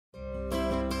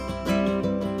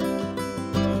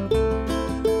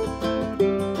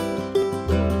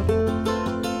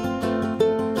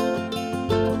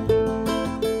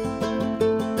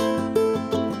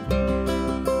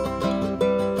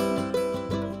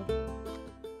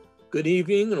Good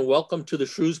evening and welcome to the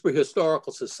Shrewsbury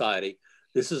Historical Society.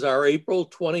 This is our April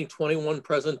 2021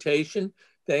 presentation.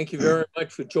 Thank you very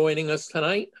much for joining us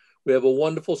tonight. We have a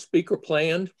wonderful speaker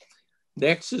planned.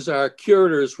 Next is our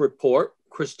curator's report.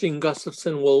 Christine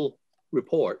Gustafson will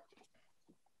report.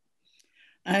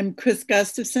 I'm Chris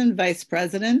Gustafson, Vice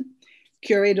President.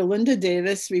 Curator Linda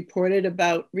Davis reported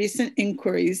about recent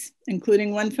inquiries,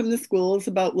 including one from the schools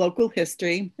about local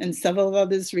history and several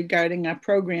others regarding our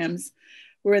programs.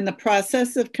 We're in the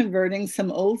process of converting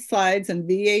some old slides and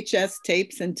VHS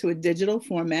tapes into a digital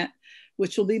format,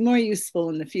 which will be more useful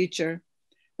in the future.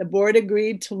 The board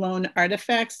agreed to loan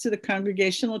artifacts to the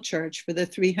Congregational Church for the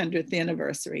 300th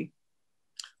anniversary.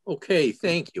 Okay,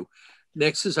 thank you.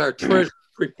 Next is our treasurer's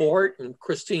report, and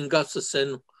Christine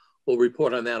Gustafson will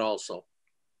report on that also.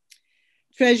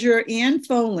 Treasurer Ann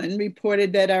Folan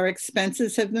reported that our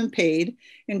expenses have been paid,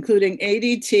 including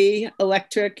ADT,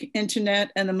 electric,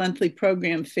 internet, and the monthly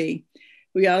program fee.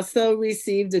 We also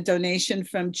received a donation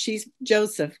from Chief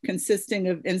Joseph consisting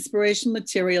of inspirational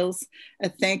materials, a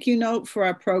thank you note for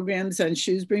our programs on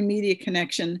Shrewsbury Media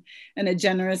Connection, and a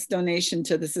generous donation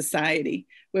to the Society.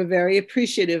 We're very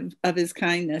appreciative of his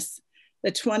kindness.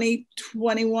 The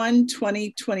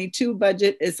 2021-2022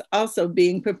 budget is also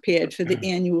being prepared for the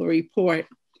annual report.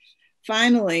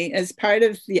 Finally, as part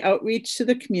of the outreach to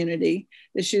the community,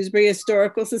 the Shrewsbury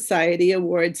Historical Society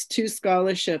awards 2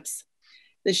 scholarships.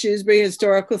 The Shrewsbury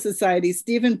Historical Society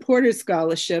Stephen Porter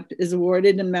Scholarship is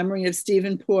awarded in memory of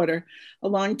Stephen Porter, a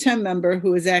longtime member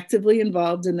who is actively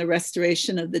involved in the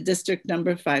restoration of the District No.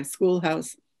 5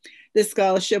 schoolhouse. This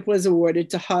scholarship was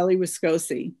awarded to Holly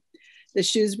Riscosi. The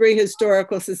Shrewsbury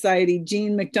Historical Society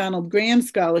Jean MacDonald Graham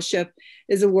Scholarship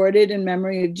is awarded in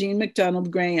memory of Jean MacDonald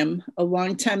Graham, a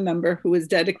longtime member who was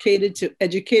dedicated to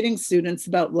educating students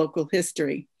about local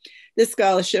history. This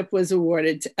scholarship was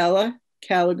awarded to Ella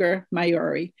Gallagher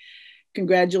Maiori.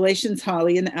 Congratulations,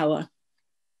 Holly and Ella.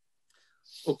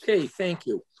 Okay, thank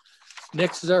you.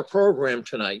 Next is our program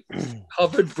tonight,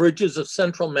 Covered Bridges of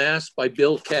Central Mass by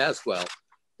Bill Caswell.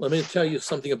 Let me tell you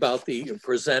something about the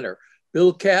presenter.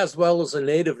 Bill Caswell is a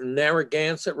native of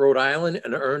Narragansett, Rhode Island,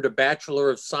 and earned a Bachelor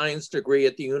of Science degree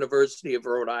at the University of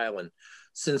Rhode Island.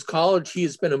 Since college, he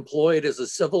has been employed as a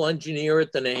civil engineer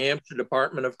at the New Hampshire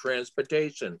Department of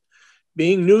Transportation.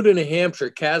 Being new to New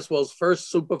Hampshire, Caswell's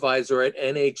first supervisor at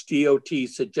NHDOT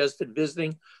suggested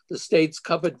visiting the state's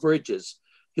covered bridges.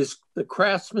 The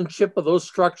craftsmanship of those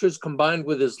structures, combined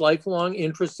with his lifelong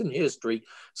interest in history,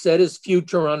 set his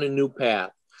future on a new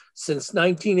path. Since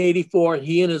 1984,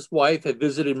 he and his wife have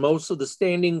visited most of the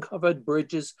standing covered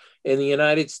bridges in the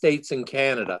United States and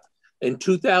Canada. In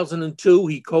 2002,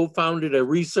 he co-founded a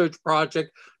research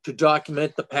project to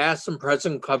document the past and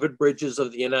present covered bridges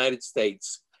of the United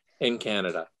States and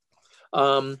Canada.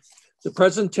 The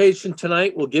presentation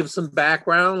tonight will give some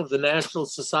background of the National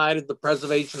Society of the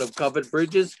Preservation of Covered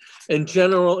Bridges and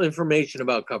general information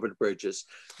about covered bridges.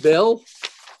 Bill?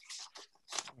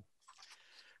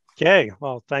 Okay,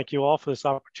 well, thank you all for this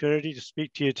opportunity to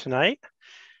speak to you tonight.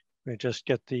 Let me just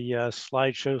get the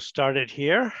slideshow started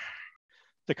here.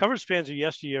 The Covered Spans of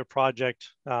Yesteryear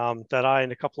project that I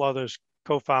and a couple others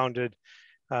co-founded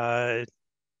has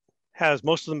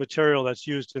most of the material that's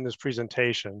used in this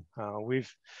presentation.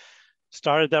 We've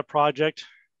started that project,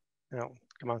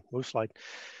 come on, move slide.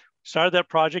 Started that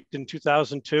project in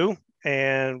 2002,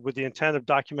 and with the intent of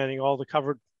documenting all the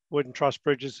covered wooden truss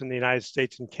bridges in the United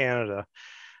States and Canada.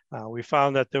 We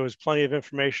found that there was plenty of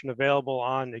information available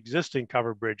on existing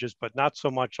covered bridges, but not so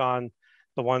much on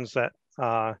the ones that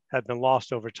had been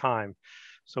lost over time.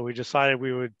 So we decided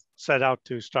we would set out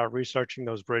to start researching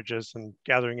those bridges and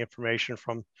gathering information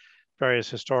from various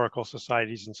historical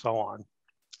societies and so on.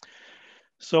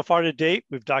 So far to date,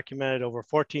 we've documented over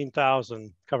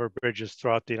 14,000 covered bridges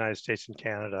throughout the United States and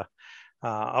Canada.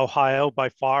 Ohio by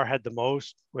far had the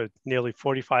most, with nearly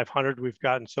 4,500 we've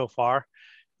gotten so far.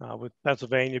 With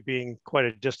Pennsylvania being quite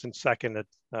a distant second at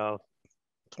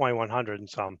 2,100 and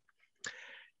some.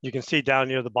 You can see down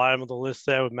near the bottom of the list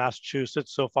there with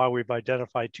Massachusetts. So far, we've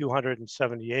identified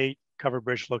 278 covered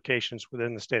bridge locations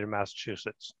within the state of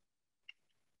Massachusetts.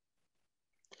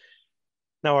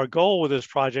 Now, our goal with this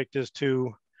project is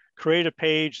to create a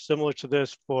page similar to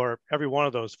this for every one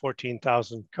of those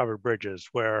 14,000 covered bridges,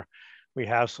 where we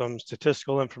have some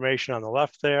statistical information on the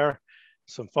left there,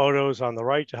 some photos on the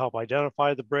right to help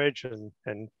identify the bridge and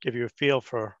give you a feel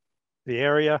for the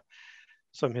area,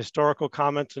 some historical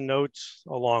comments and notes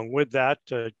along with that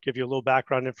to give you a little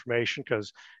background information,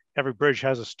 because every bridge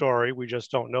has a story. We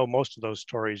just don't know most of those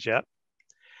stories yet.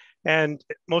 And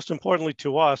most importantly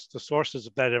to us, the sources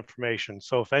of that information.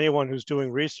 So if anyone who's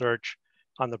doing research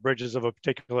on the bridges of a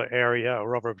particular area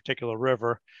or over a particular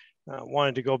river,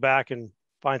 wanted to go back and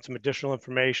find some additional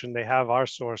information, they have our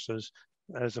sources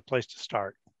as a place to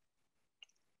start.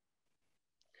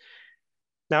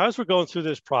 Now, as we're going through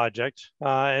this project,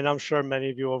 and I'm sure many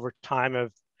of you over time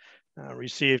have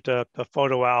received a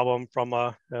photo album from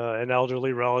an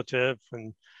elderly relative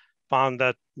and found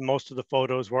that most of the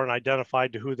photos weren't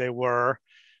identified to who they were,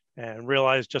 and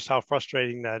realized just how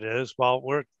frustrating that is.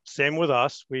 Well, same with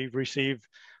us. We've received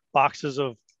boxes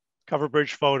of covered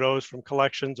bridge photos from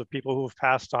collections of people who have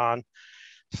passed on.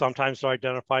 Sometimes they're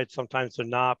identified, sometimes they're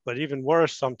not, but even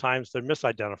worse, sometimes they're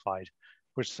misidentified,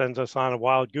 which sends us on a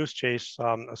wild goose chase,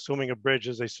 assuming a bridge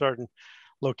is a certain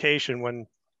location when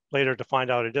later to find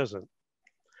out it isn't.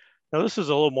 Now, this is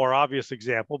a little more obvious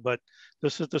example, but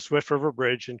this is the Swift River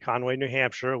Bridge in Conway, New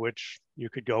Hampshire, which you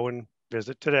could go and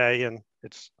visit today, and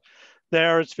it's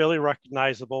fairly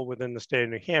recognizable within the state of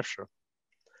New Hampshire.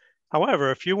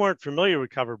 However, if you weren't familiar with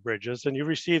covered bridges and you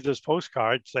received this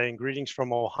postcard saying "Greetings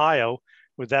from Ohio"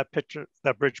 with that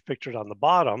bridge pictured on the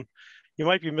bottom, you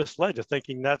might be misled to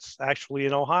thinking that's actually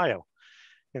in Ohio.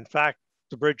 In fact,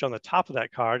 the bridge on the top of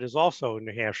that card is also in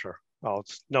New Hampshire. Well,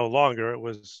 it's no longer. It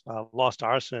was lost to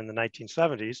arson in the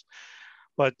 1970s,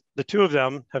 but the two of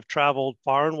them have traveled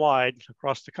far and wide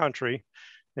across the country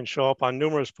and show up on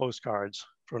numerous postcards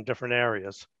from different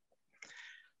areas.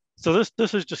 So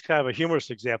this is just kind of a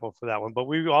humorous example for that one, but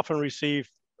we often receive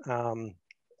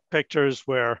pictures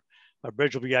where a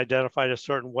bridge will be identified a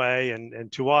certain way,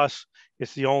 and to us,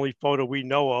 it's the only photo we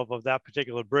know of that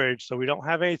particular bridge, so we don't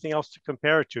have anything else to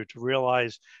compare it to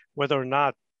realize whether or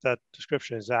not that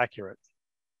description is accurate.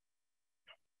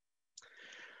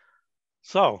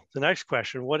 So the next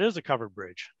question, what is a covered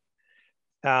bridge?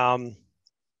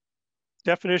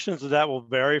 Definitions of that will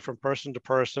vary from person to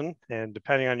person and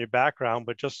depending on your background,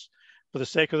 but just for the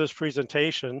sake of this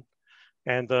presentation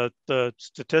and the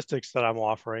statistics that I'm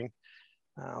offering,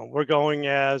 we're going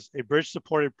as a bridge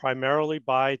supported primarily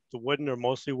by the wooden or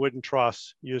mostly wooden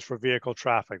truss used for vehicle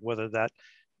traffic, whether that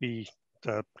be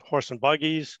the horse and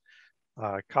buggies,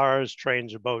 cars,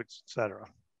 trains, or boats, etc.,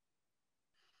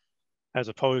 as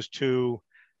opposed to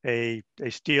a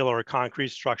steel or a concrete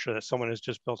structure that someone has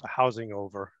just built a housing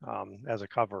over as a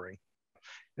covering.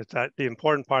 It's that the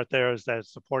important part there is that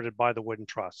it's supported by the wooden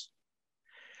truss.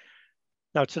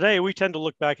 Now today we tend to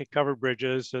look back at covered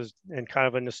bridges as in kind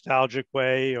of a nostalgic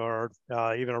way, or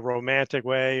even a romantic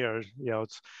way, or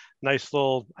it's a nice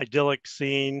little idyllic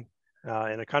scene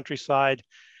in a countryside.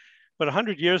 But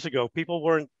 100 years ago, people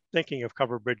weren't thinking of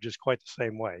covered bridges quite the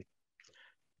same way.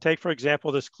 Take, for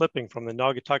example, this clipping from the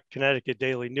Naugatuck, Connecticut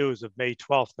Daily News of May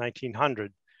 12,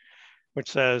 1900, which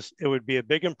says, "It would be a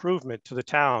big improvement to the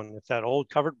town if that old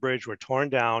covered bridge were torn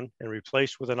down and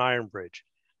replaced with an iron bridge.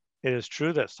 It is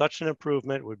true that such an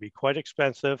improvement would be quite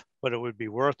expensive, but it would be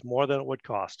worth more than it would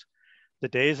cost. The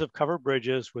days of covered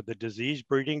bridges with the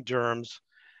disease-breeding germs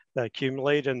that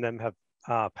accumulate in them have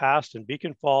passed, and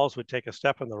Beacon Falls would take a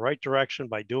step in the right direction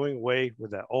by doing away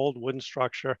with that old wooden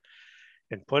structure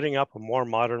and putting up a more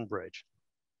modern bridge."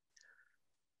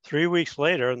 3 weeks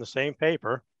later in the same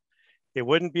paper, "It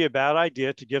wouldn't be a bad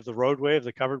idea to give the roadway of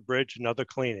the covered bridge another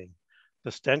cleaning.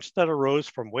 The stench that arose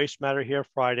from waste matter here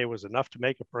Friday was enough to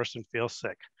make a person feel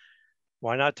sick.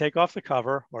 Why not take off the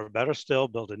cover, or better still,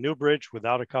 build a new bridge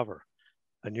without a cover?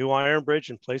 A new iron bridge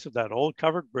in place of that old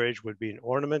covered bridge would be an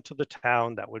ornament to the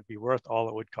town that would be worth all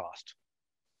it would cost."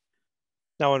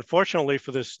 Now, unfortunately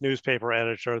for this newspaper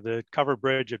editor, the covered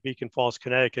bridge at Beacon Falls,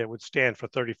 Connecticut would stand for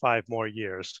 35 more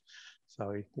years.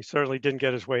 So he certainly didn't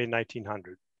get his way in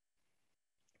 1900.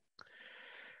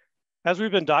 As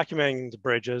we've been documenting the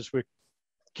bridges, we're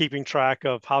keeping track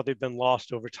of how they've been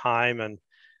lost over time.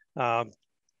 And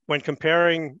when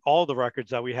comparing all the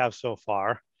records that we have so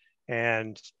far,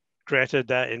 and granted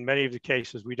that in many of the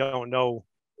cases, we don't know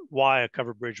why a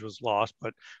covered bridge was lost,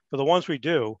 but for the ones we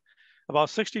do, about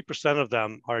 60% of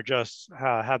them are just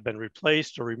have been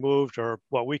replaced or removed, or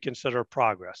what we consider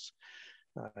progress.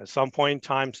 At some point in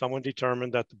time, someone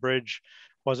determined that the bridge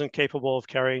wasn't capable of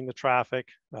carrying the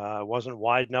traffic, wasn't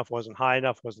wide enough, wasn't high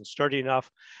enough, wasn't sturdy enough,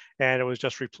 and it was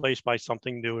just replaced by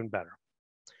something new and better.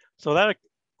 So that,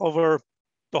 over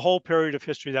the whole period of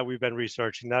history that we've been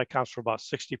researching, that accounts for about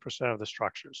 60% of the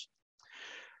structures.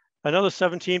 Another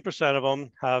 17% of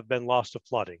them have been lost to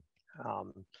flooding,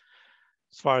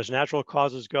 as far as natural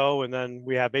causes go, and then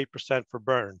we have 8% for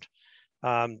burned.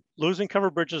 Losing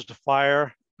covered bridges to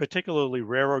fire, particularly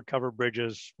railroad covered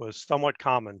bridges, was somewhat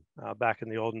common back in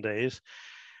the olden days.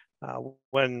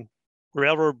 When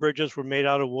railroad bridges were made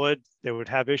out of wood, they would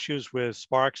have issues with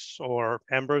sparks or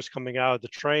embers coming out of the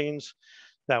trains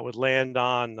that would land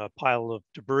on a pile of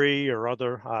debris or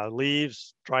other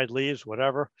leaves, dried leaves,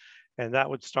 whatever, and that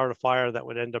would start a fire that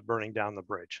would end up burning down the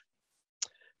bridge.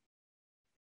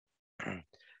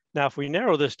 Now, if we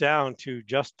narrow this down to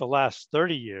just the last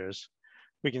 30 years,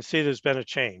 we can see there's been a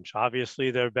change.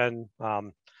 Obviously, there have been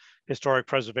historic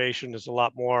preservation. There's a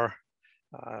lot more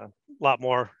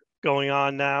going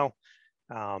on now,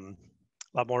 a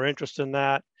lot more interest in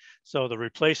that. So the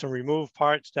replace and remove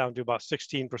part's down to about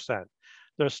 16%.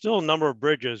 There's still a number of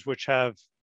bridges which have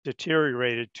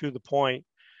deteriorated to the point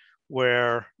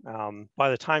where by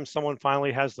the time someone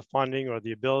finally has the funding or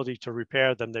the ability to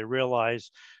repair them, they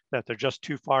realize that they're just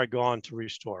too far gone to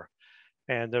restore.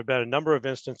 And there have been a number of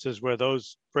instances where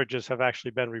those bridges have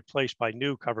actually been replaced by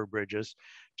new covered bridges,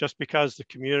 just because the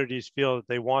communities feel that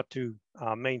they want to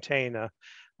maintain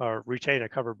or retain a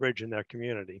covered bridge in their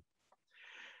community.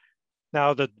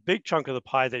 Now, the big chunk of the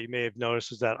pie that you may have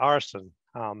noticed is that arson.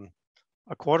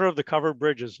 A quarter of the covered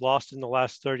bridges lost in the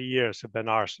last 30 years have been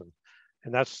arson.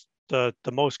 And that's the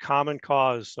most common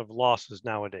cause of losses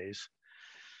nowadays.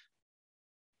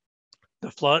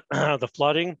 The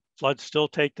flooding, floods still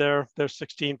take their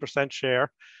 16%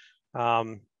 share.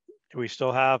 We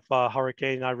still have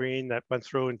Hurricane Irene that went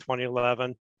through in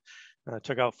 2011,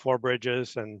 took out 4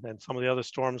 bridges, and some of the other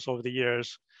storms over the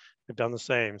years have done the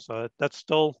same. So that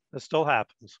still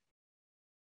happens.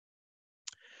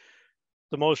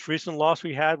 The most recent loss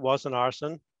we had was an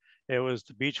arson. It was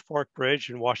the Beach Fork Bridge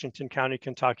in Washington County,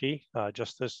 Kentucky,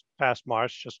 just this past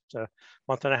March, just a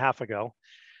month and a half ago.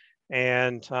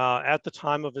 And at the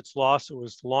time of its loss, it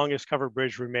was the longest covered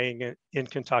bridge remaining in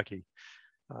Kentucky.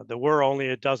 There were only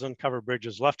a dozen covered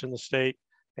bridges left in the state,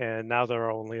 and now there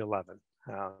are only 11.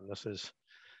 This is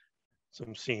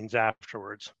some scenes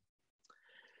afterwards.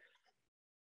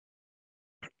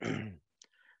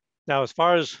 Now, as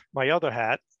far as my other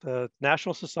hat, the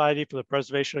National Society for the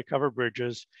Preservation of Covered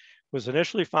Bridges was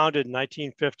initially founded in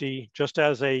 1950 just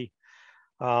as a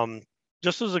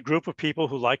group of people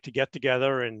who like to get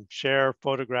together and share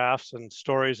photographs and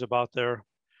stories about their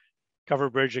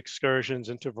covered bridge excursions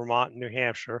into Vermont and New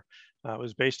Hampshire. It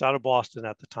was based out of Boston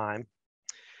at the time.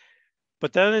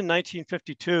 But then in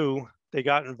 1952, they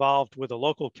got involved with a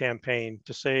local campaign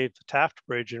to save the Taft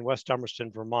Bridge in West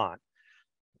Dummerston, Vermont.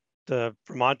 The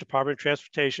Vermont Department of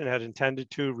Transportation had intended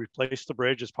to replace the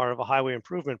bridge as part of a highway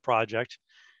improvement project,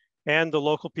 and the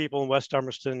local people in West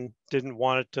Dummerston didn't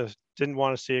want to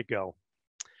see it go.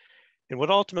 And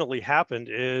what ultimately happened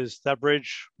is that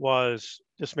bridge was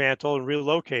dismantled and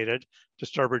relocated to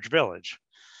Sturbridge Village,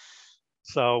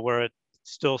 so where it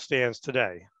still stands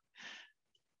today.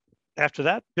 After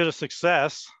that bit of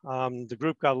success, the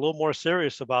group got a little more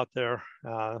serious about their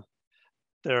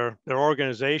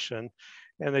organization,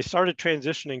 and they started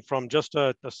transitioning from just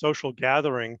a social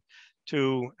gathering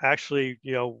to actually,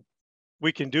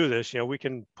 we can do this. We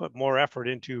can put more effort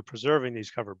into preserving these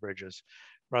covered bridges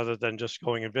rather than just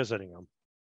going and visiting them.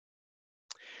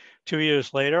 2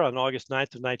 years later, on August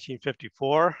 9th of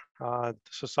 1954, the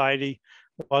society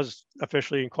was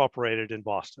officially incorporated in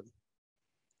Boston.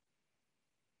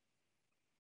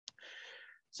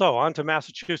 So on to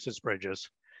Massachusetts bridges.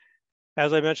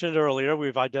 As I mentioned earlier,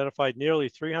 we've identified nearly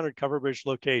 300 covered bridge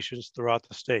locations throughout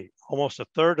the state. Almost a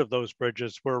third of those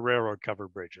bridges were railroad covered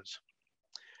bridges.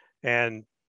 And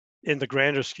in the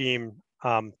grander scheme,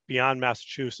 beyond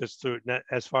Massachusetts,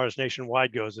 as far as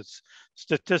nationwide goes, its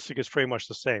statistic is pretty much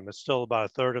the same. It's still about a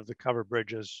third of the covered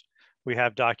bridges we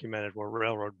have documented were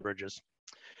railroad bridges.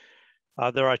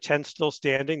 There are 10 still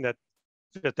standing that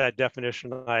fit that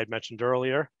definition I had mentioned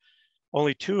earlier.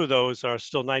 Only 2 of those are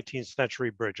still 19th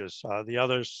century bridges. The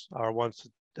others are ones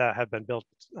that have been built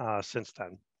since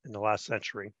then, in the last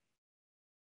century.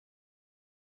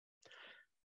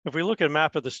 If we look at a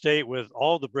map of the state with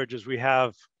all the bridges we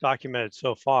have documented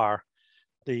so far,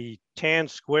 the tan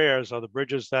squares are the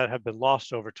bridges that have been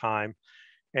lost over time,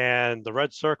 and the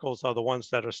red circles are the ones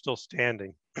that are still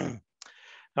standing. Now,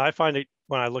 I find it,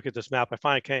 when I look at this map, I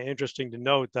find it kind of interesting to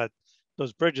note that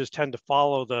those bridges tend to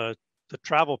follow the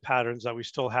travel patterns that we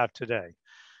still have today,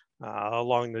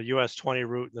 along the US 20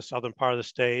 route in the southern part of the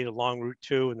state, along Route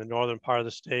 2 in the northern part of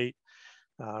the state,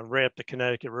 right up the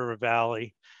Connecticut River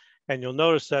Valley. And you'll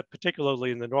notice that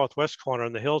particularly in the northwest corner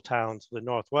in the hill towns of the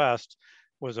northwest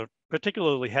was a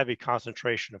particularly heavy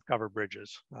concentration of covered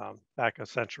bridges back a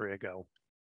century ago.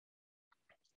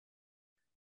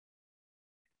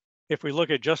 If we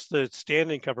look at just the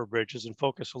standing covered bridges and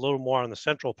focus a little more on the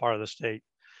central part of the state,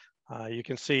 you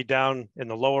can see down in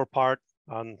the lower part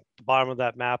on the bottom of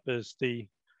that map is the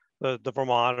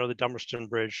Vermont or the Dummerston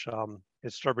Bridge in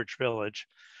Sturbridge Village.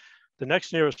 The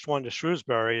next nearest one to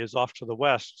Shrewsbury is off to the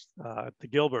west, the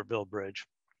Gilbertville Bridge.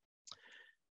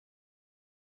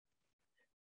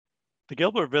 The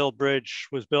Gilbertville Bridge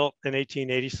was built in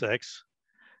 1886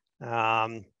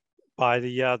 by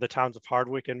the towns of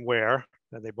Hardwick and Ware,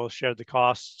 and they both shared the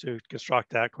costs to construct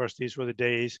that. Of course, these were the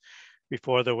days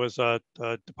before there was a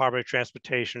Department of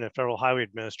Transportation and Federal Highway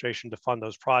Administration to fund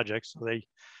those projects. So they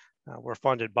were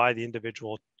funded by the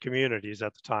individual communities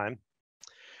at the time.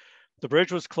 The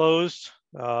bridge was closed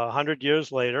 100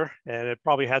 years later, and it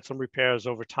probably had some repairs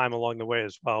over time along the way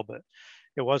as well, but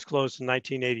it was closed in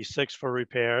 1986 for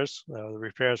repairs. The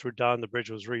repairs were done, the bridge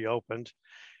was reopened.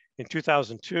 In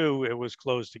 2002, it was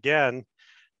closed again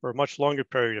for a much longer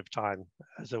period of time,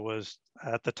 as it was,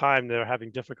 at the time, they were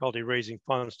having difficulty raising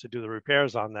funds to do the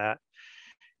repairs on that.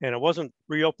 And it wasn't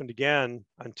reopened again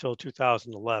until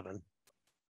 2011.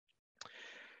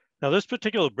 Now, this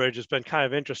particular bridge has been kind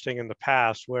of interesting in the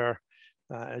past, where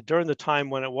during the time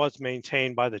when it was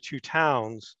maintained by the two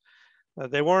towns,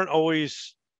 they weren't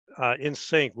always in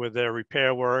sync with their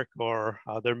repair work or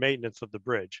their maintenance of the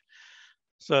bridge.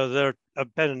 So there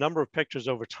have been a number of pictures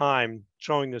over time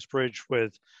showing this bridge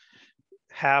with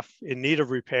half in need of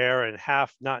repair and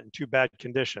half not in too bad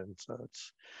condition. So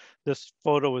this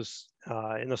photo was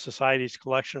in the Society's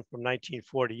collection from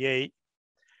 1948.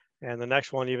 And the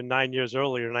next one, even 9 years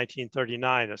earlier,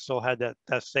 1939, it still had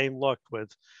that same look,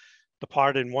 with the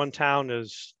part in one town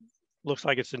looks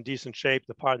like it's in decent shape.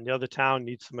 The part in the other town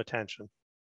needs some attention.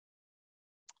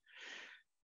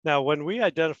 Now, when we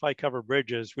identify covered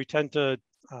bridges, we tend to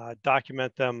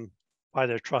document them by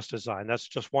their truss design. That's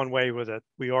just one way with it.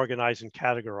 We organize and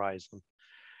categorize them.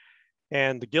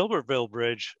 And the Gilbertville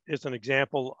Bridge is an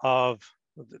example of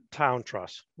the town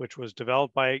truss, which was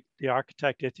developed by the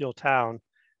architect Ithiel Town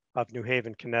of New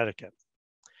Haven, Connecticut.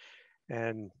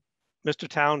 And Mr.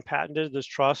 Town patented this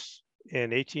truss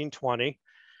in 1820.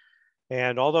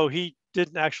 And although he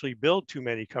didn't actually build too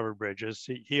many covered bridges,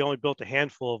 he only built a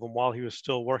handful of them while he was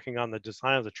still working on the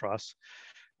design of the truss.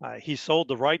 He sold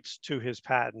the rights to his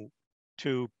patent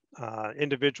to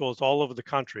individuals all over the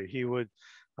country.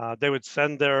 They would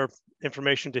send their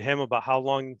information to him about how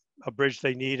long a bridge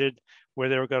they needed, where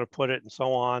they were going to put it, and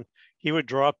so on. He would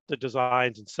draw up the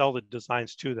designs and sell the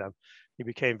designs to them. He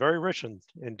became very rich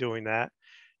in doing that.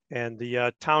 And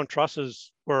the town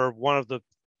trusses were one of the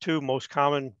two most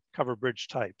common covered bridge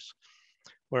types,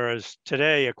 whereas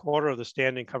today a quarter of the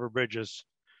standing covered bridges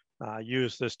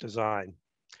use this design.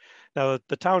 Now,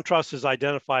 the town truss is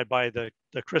identified by the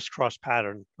crisscross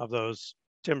pattern of those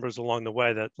timbers along the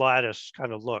way, that lattice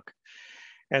kind of look.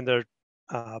 And they're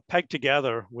pegged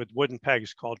together with wooden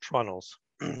pegs called trunnels.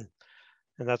 And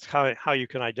that's how you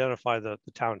can identify the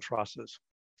town trusses.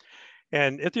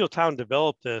 And Ithiel Town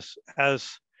developed this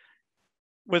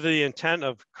with the intent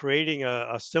of creating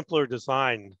a simpler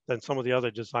design than some of the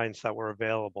other designs that were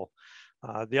available.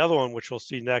 The other one, which we'll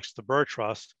see next, the burr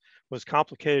truss, was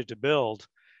complicated to build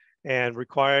and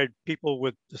required people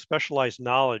with the specialized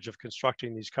knowledge of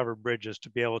constructing these covered bridges to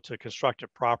be able to construct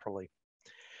it properly.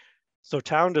 So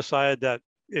Town decided that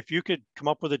if you could come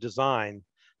up with a design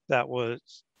that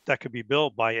could be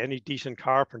built by any decent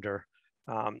carpenter,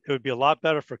 it would be a lot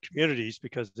better for communities,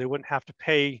 because they wouldn't have to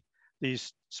pay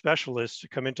these specialists to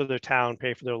come into their town,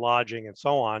 pay for their lodging and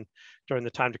so on during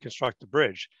the time to construct the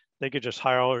bridge. They could just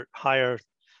hire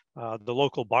the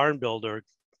local barn builder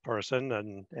person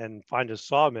and find a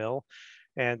sawmill,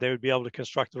 and they would be able to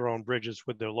construct their own bridges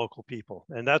with their local people.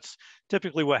 And that's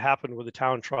typically what happened with the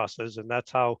town trusses, and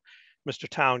that's how Mr.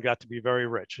 Town got to be very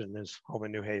rich in his home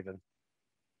in New Haven.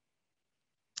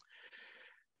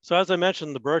 So as I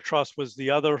mentioned, the burr truss was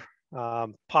the other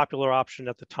popular option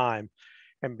at the time.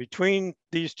 And between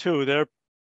these two, they're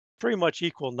pretty much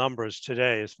equal numbers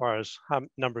today as far as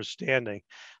numbers standing.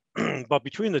 But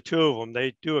between the two of them,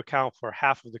 they do account for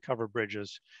half of the covered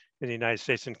bridges in the United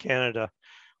States and Canada,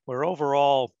 where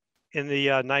overall in the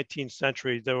 19th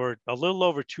century, there were a little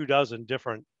over 24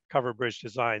 different covered bridge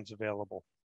designs available.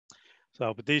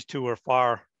 So, but these two were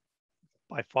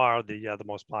by far the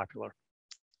most popular.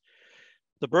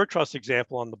 The burr truss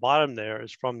example on the bottom there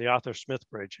is from the Arthur Smith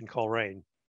Bridge in Coleraine.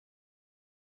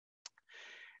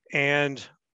 And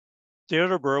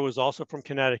Theodore Burr was also from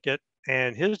Connecticut,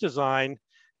 and his design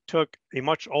took a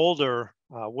much older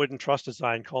wooden truss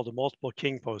design called a multiple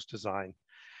king post design.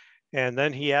 And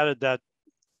then he added that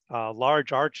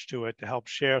large arch to it to help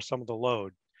share some of the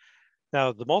load.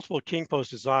 Now, the multiple king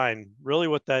post design, really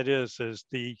what that is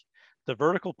the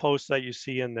vertical posts that you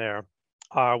see in there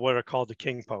are what are called the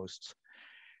king posts.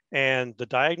 And the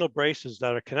diagonal braces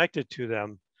that are connected to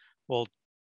them will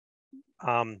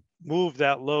move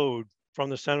that load from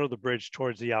the center of the bridge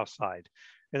towards the outside.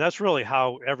 And that's really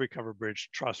how every covered bridge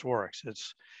truss works.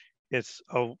 It's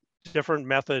a different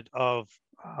method of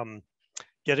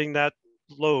getting that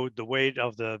load, the weight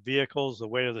of the vehicles, the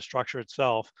weight of the structure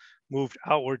itself, moved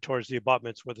outward towards the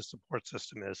abutments where the support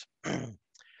system is.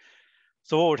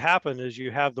 So what would happen is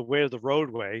you have the weight of the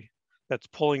roadway that's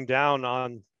pulling down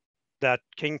on that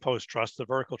king post truss, the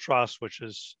vertical truss, which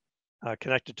is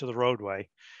connected to the roadway.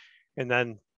 And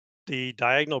then the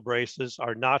diagonal braces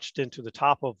are notched into the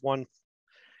top of one,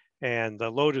 and the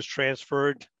load is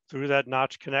transferred through that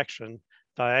notch connection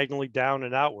diagonally down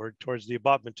and outward towards the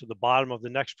abutment to the bottom of the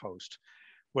next post,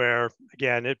 where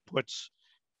again, it puts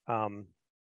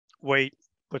weight,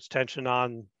 puts tension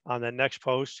on that next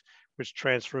post, which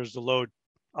transfers the load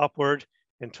upward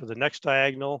into the next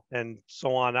diagonal and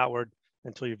so on outward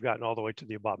until you've gotten all the way to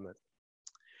the abutment.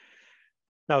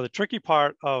 Now, the tricky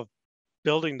part of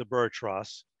building the bird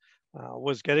truss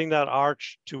was getting that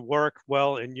arch to work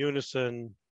well in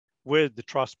unison with the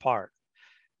truss part.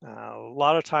 A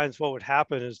lot of times what would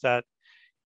happen is that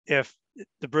if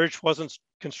the bridge wasn't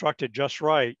constructed just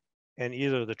right, and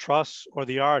either the truss or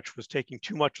the arch was taking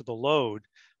too much of the load,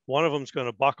 one of them is going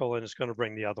to buckle and it's going to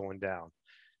bring the other one down.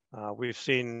 We've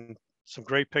seen some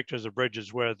great pictures of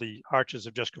bridges where the arches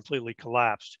have just completely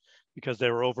collapsed because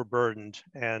they were overburdened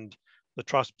and the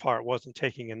truss part wasn't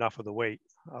taking enough of the weight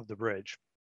of the bridge.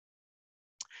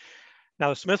 Now,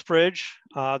 the Smith Bridge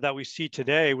that we see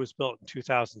today was built in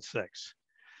 2006.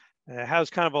 It has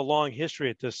kind of a long history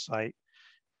at this site,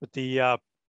 but the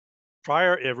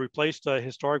it replaced a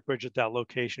historic bridge at that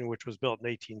location, which was built in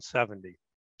 1870.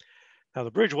 Now,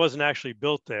 the bridge wasn't actually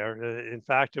built there. In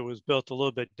fact, it was built a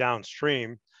little bit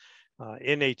downstream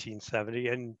in 1870,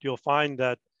 and you'll find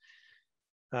that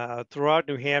throughout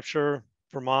New Hampshire,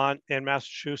 Vermont, and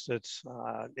Massachusetts,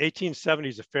 1870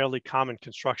 is a fairly common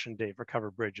construction date for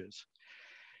covered bridges.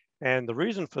 And the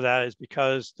reason for that is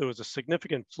because there was a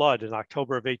significant flood in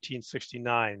October of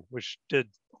 1869, which did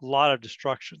a lot of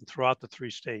destruction throughout the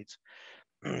 3 states.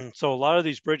 So a lot of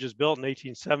these bridges built in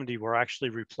 1870 were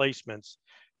actually replacements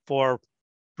for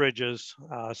bridges,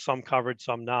 some covered,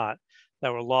 some not,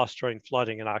 that were lost during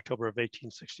flooding in October of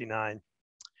 1869.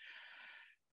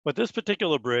 But this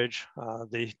particular bridge,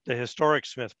 the historic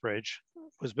Smith Bridge,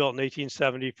 was built in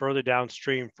 1870 further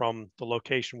downstream from the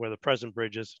location where the present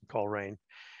bridge is in Coleraine.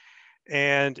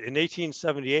 And in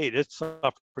 1878, it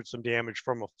suffered some damage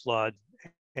from a flood,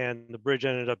 and the bridge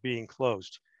ended up being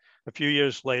closed. A few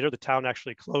years later, the town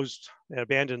actually closed and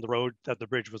abandoned the road that the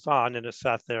bridge was on, and it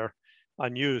sat there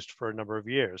unused for a number of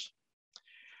years.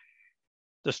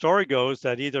 The story goes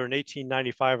that either in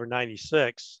 1895 or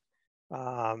 96,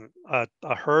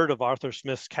 a herd of Arthur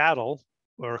Smith's cattle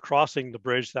were crossing the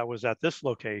bridge that was at this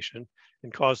location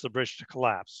and caused the bridge to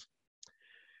collapse.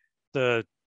 The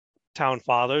town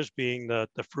fathers, being the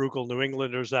frugal New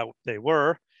Englanders that they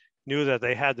were, knew that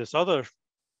they had this other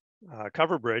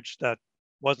cover bridge that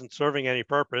wasn't serving any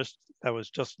purpose, that was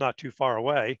just not too far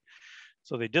away.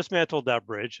 So they dismantled that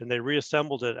bridge and they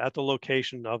reassembled it at the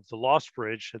location of the lost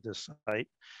bridge at this site.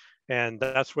 And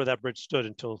that's where that bridge stood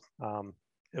until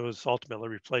it was ultimately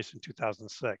replaced in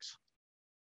 2006.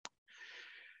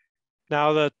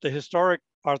 Now, the historic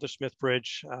Arthur Smith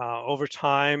Bridge, over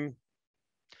time,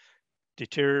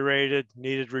 deteriorated,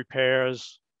 needed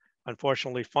repairs.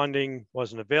 Unfortunately, funding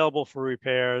wasn't available for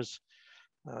repairs.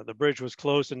 The bridge was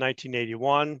closed in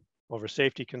 1981 over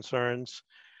safety concerns,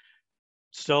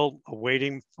 still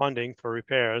awaiting funding for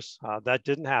repairs. That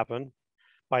didn't happen.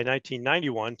 By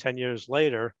 1991, 10 years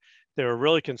later, they were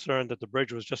really concerned that the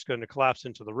bridge was just going to collapse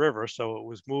into the river, so it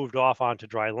was moved off onto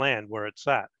dry land where it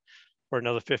sat for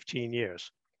another 15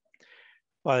 years.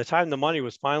 By the time the money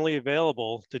was finally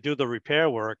available to do the repair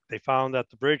work, they found that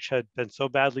the bridge had been so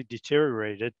badly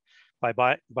deteriorated by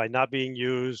not being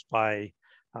used, by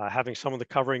having some of the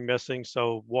covering missing,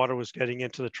 so water was getting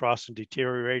into the truss and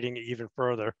deteriorating even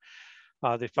further.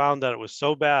 They found that it was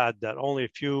so bad that only a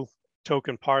few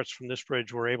token parts from this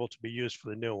bridge were able to be used for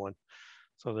the new one.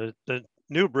 So the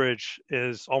new bridge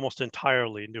is almost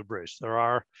entirely a new bridge. There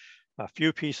are a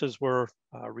few pieces were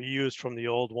reused from the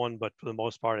old one, but for the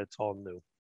most part, it's all new.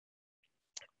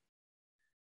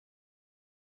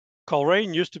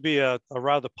 Coleraine used to be a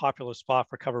rather popular spot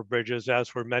for covered bridges,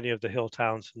 as were many of the hill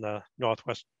towns in the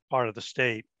northwest part of the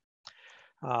state.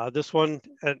 This one,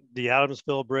 at the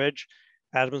Adamsville Bridge,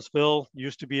 Adamsville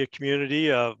used to be a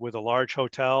community with a large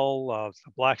hotel,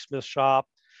 a blacksmith shop,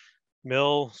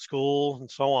 mill, school, and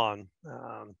so on.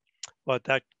 But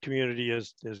that community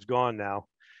is gone now.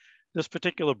 This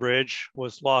particular bridge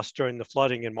was lost during the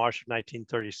flooding in March of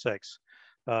 1936.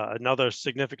 Another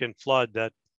significant flood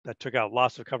that took out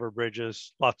lots of covered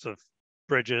bridges, lots of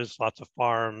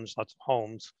farms, lots of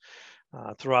homes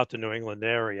throughout the New England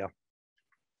area.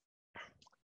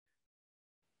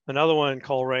 Another one in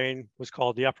Coleraine was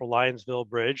called the Upper Lyonsville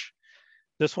Bridge.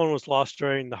 This one was lost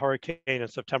during the hurricane in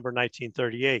September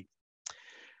 1938.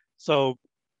 So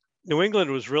New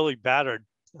England was really battered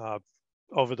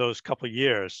over those couple of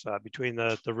years between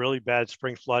the really bad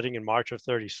spring flooding in March of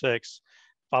 36,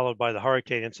 followed by the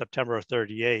hurricane in September of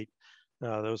 38.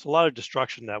 There was a lot of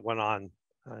destruction that went on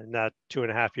in that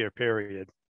 2.5-year period.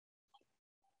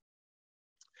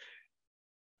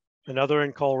 Another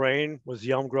in Coleraine was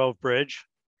the Elm Grove Bridge,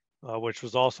 which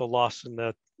was also lost in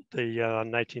the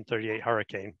 1938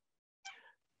 hurricane.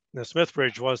 The Smith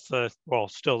Bridge was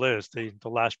still is the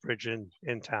last bridge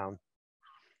in town.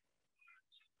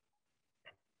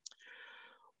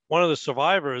 One of the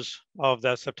survivors of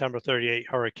that September 38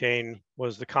 hurricane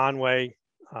was the Conway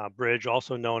Bridge,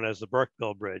 also known as the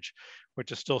Burkeville Bridge,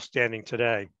 which is still standing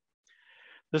today.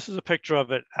 This is a picture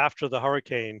of it after the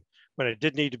hurricane, when it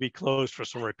did need to be closed for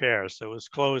some repairs. So it was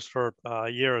closed for a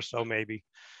year or so maybe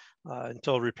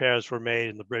until repairs were made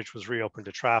and the bridge was reopened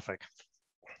to traffic.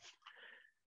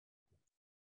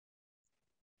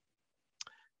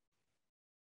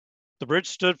 The bridge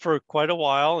stood for quite a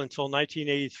while until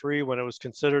 1983, when it was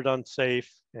considered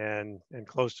unsafe and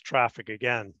closed to traffic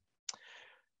again.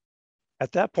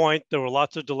 At that point, there were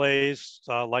lots of delays,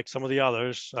 like some of the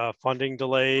others, funding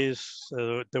delays.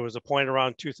 There was a point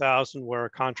around 2000 where a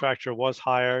contractor was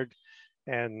hired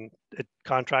and the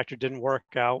contractor didn't work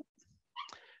out.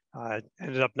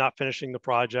 Ended up not finishing the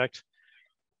project.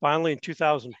 Finally, in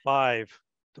 2005,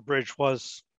 the bridge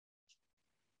was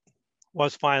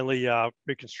finally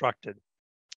reconstructed.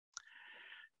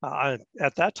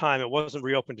 At that time, it wasn't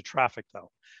reopened to traffic, though.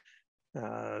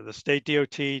 The state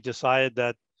DOT decided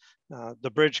that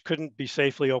the bridge couldn't be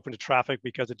safely open to traffic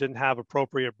because it didn't have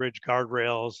appropriate bridge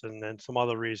guardrails and some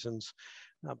other reasons.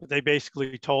 But they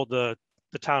basically told the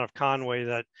town of Conway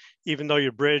that even though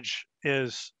your bridge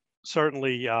is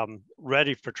certainly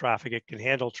ready for traffic, it can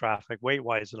handle traffic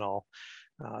weight-wise and all,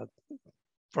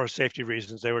 for safety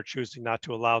reasons, they were choosing not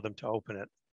to allow them to open it.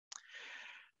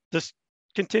 This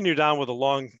continued on with a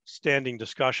long-standing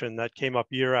discussion that came up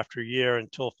year after year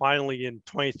until finally in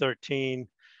 2013,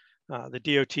 the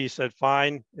DOT said,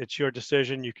 fine, it's your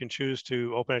decision. You can choose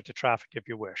to open it to traffic if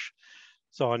you wish.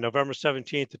 So on November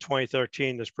 17th of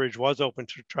 2013, this bridge was open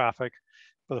to traffic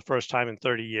for the first time in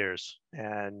 30 years.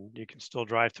 And you can still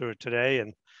drive through it today.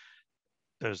 And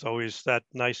there's always that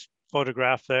nice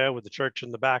photograph there with the church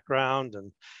in the background.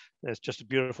 And it's just a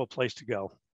beautiful place to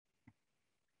go.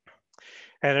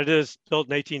 And it is built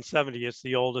in 1870. It's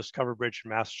the oldest covered bridge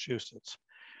in Massachusetts.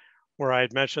 Where I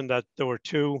had mentioned that there were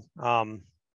two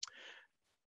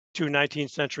 19th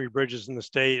century bridges in the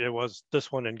state. It was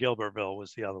this one in Gilbertville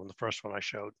was the other one, the first one I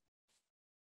showed.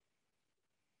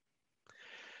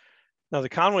 Now the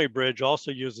Conway Bridge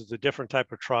also uses a different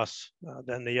type of truss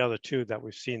than the other two that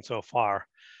we've seen so far.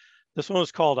 This one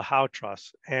was called a Howe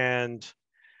truss, and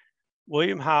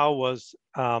William Howe was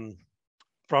from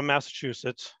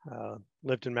Massachusetts,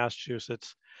 lived in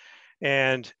Massachusetts,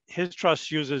 and his truss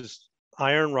uses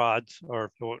iron rods,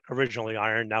 or originally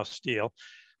iron, now steel,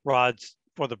 rods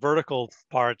for the vertical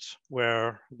parts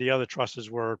where the other trusses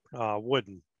were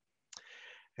wooden.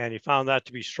 And he found that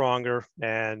to be stronger,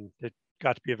 and it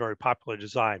got to be a very popular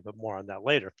design, but more on that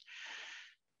later.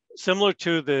 Similar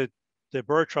to the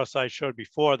burr truss I showed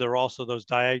before, there are also those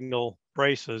diagonal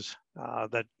braces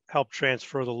that help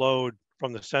transfer the load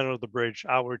from the center of the bridge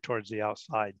outward towards the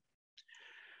outside.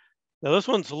 Now this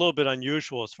one's a little bit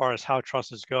unusual as far as how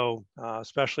trusses go,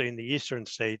 especially in the eastern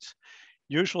states.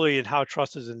 Usually in Howe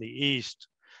trusses in the east,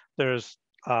 there's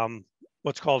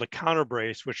what's called a counter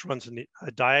brace, which runs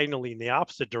diagonally in the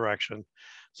opposite direction.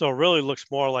 So it really looks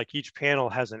more like each panel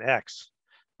has an X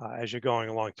as you're going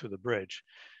along through the bridge.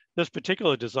 This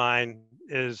particular design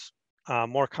is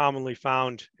more commonly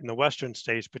found in the western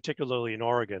states, particularly in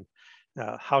Oregon.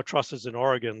 Howe trusses in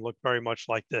Oregon look very much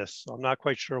like this. So I'm not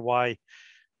quite sure why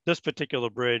this particular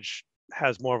bridge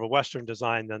has more of a western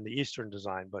design than the eastern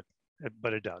design,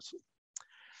 but it does.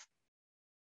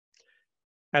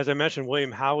 As I mentioned,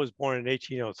 William Howe was born in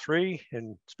 1803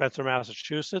 in Spencer,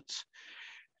 Massachusetts.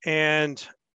 And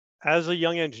as a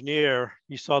young engineer,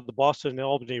 he saw the Boston and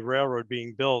Albany Railroad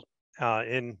being built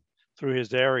through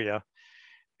his area.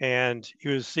 And he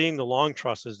was seeing the long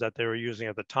trusses that they were using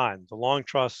at the time. The long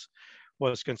truss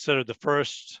was considered the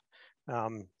first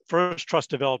truss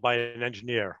developed by an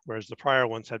engineer, whereas the prior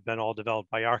ones had been all developed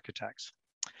by architects.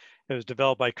 It was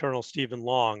developed by Colonel Stephen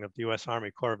Long of the U.S.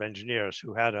 Army Corps of Engineers,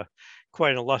 who had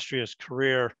quite an illustrious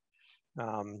career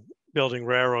building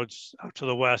railroads out to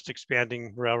the west,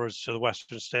 expanding railroads to the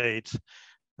western states.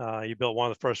 He built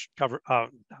one of the first one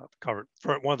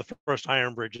of the first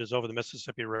iron bridges over the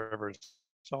Mississippi River in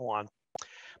so on.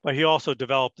 But he also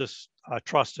developed this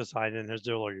truss design in his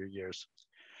earlier years.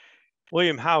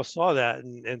 William Howe saw that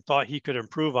and thought he could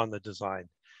improve on the design.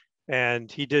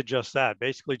 And he did just that,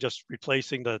 basically just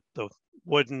replacing the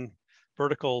wooden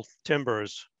vertical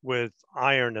timbers with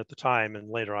iron at the time and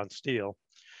later on steel.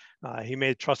 He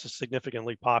made trusses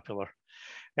significantly popular.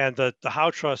 And the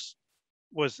Howe truss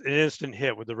was an instant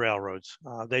hit with the railroads.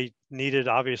 They needed,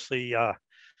 obviously,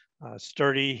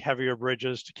 sturdy, heavier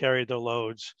bridges to carry their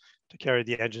loads, to carry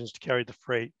the engines, to carry the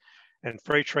freight. And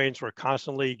freight trains were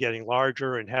constantly getting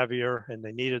larger and heavier, and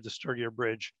they needed the sturdier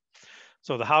bridge.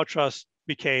 So the Howe truss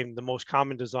became the most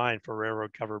common design for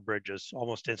railroad covered bridges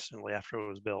almost instantly after it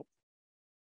was built.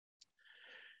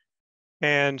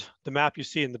 And the map you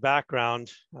see in the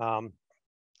background from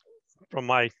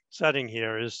my setting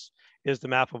here is the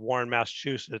map of Warren,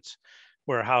 Massachusetts,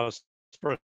 where Howe's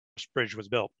first bridge was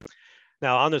built.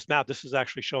 Now on this map, this is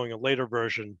actually showing a later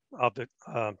version of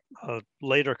a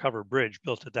later covered bridge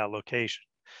built at that location,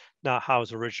 not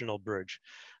Howe's original bridge.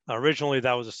 Originally,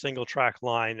 that was a single track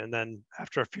line. And then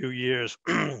after a few years,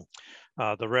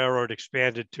 the railroad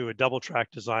expanded to a double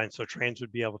track design so trains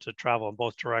would be able to travel in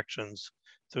both directions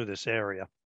through this area.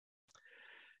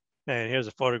 And here's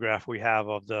a photograph we have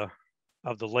of the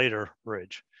later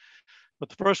bridge. But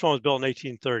the first one was built in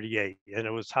 1838, and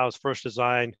it was Howe's first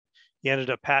design. He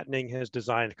ended up patenting his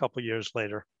design a couple of years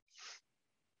later.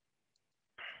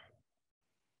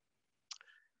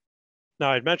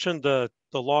 Now, I'd mentioned the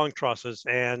long trusses,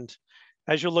 and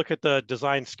as you look at the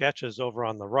design sketches over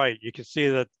on the right, you can see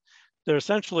that they're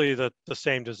essentially the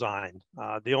same design.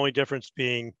 The only difference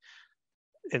being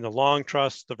in the long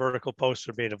truss, the vertical posts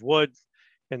are made of wood.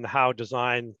 In the Howe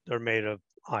design, they're made of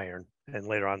iron and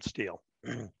later on steel.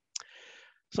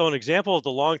 So an example of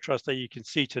the long truss that you can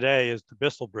see today is the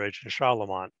Bissell Bridge in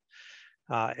Charlemont.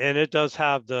 And it does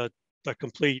have the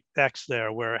complete X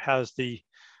there, where it has the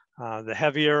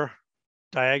heavier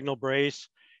diagonal brace,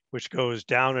 which goes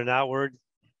down and outward,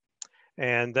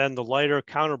 and then the lighter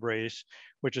counter brace,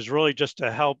 which is really just to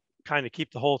help kind of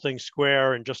keep the whole thing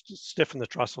square and just stiffen the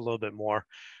truss a little bit more,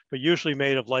 but usually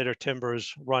made of lighter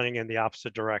timbers running in the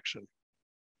opposite direction.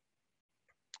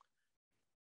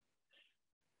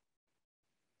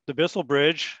 The Bissell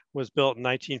Bridge was built in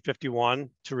 1951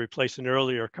 to replace an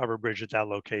earlier covered bridge at that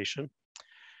location.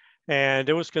 And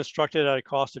it was constructed at a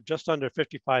cost of just under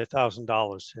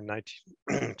 $55,000 in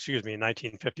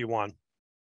 1951.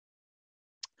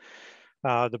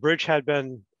 The bridge had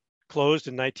been closed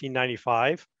in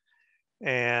 1995,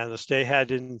 and the state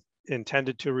had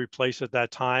intended to replace at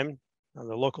that time.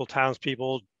 The local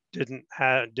townspeople didn't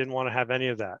want to have any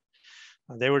of that.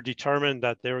 They were determined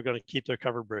that they were going to keep their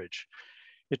covered bridge.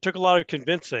 It took a lot of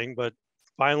convincing, but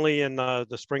finally in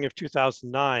the spring of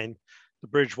 2009, the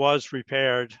bridge was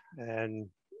repaired and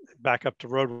back up to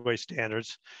roadway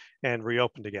standards and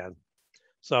reopened again.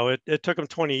 So it took them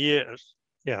 20 years.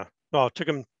 Yeah, well, it took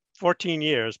them 14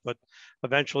 years, but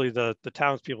eventually the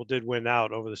townspeople did win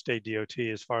out over the state DOT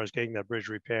as far as getting that bridge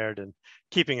repaired and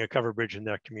keeping a covered bridge in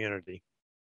their community.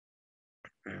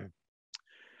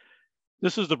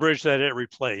 This is the bridge that it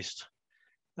replaced.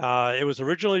 It was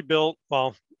originally built,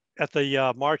 well, at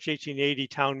the March 1880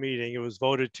 town meeting, it was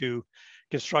voted to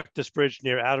construct this bridge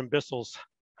near Adam Bissell's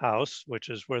house, which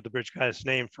is where the bridge got its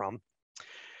name from.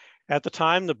 At the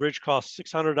time, the bridge cost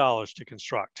 $600 to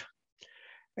construct.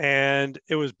 And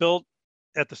it was built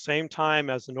at the same time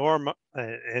as an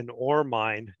ore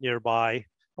mine nearby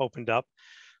opened up.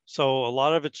 So a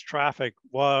lot of its traffic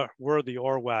were the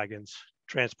ore wagons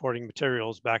transporting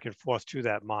materials back and forth to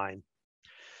that mine.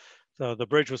 So the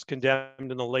bridge was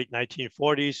condemned in the late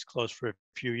 1940s, closed for a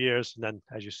few years, and then,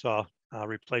 as you saw,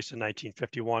 replaced in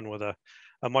 1951 with a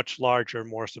much larger,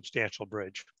 more substantial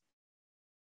bridge.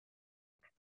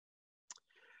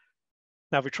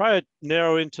 Now, if we try to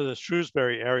narrow into the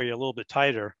Shrewsbury area a little bit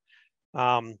tighter,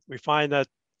 we find that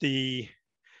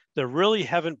there really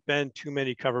haven't been too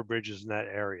many covered bridges in that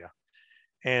area.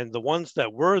 And the ones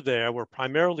that were there were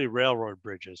primarily railroad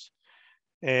bridges.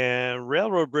 And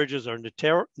railroad bridges are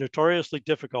notoriously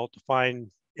difficult to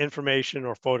find information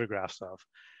or photographs of.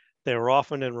 They were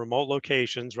often in remote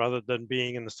locations rather than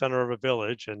being in the center of a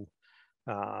village, and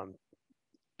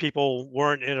people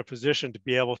weren't in a position to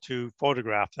be able to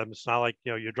photograph them. It's not like,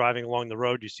 you know, you're driving along the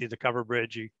road, you see the covered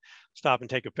bridge, you stop and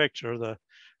take a picture. The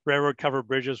railroad covered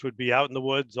bridges would be out in the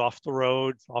woods, off the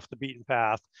road, off the beaten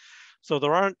path. So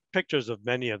there aren't pictures of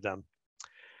many of them.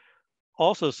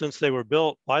 Also, since they were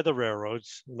built by the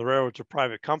railroads, and the railroads are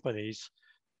private companies,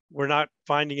 we're not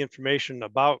finding information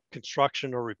about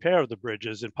construction or repair of the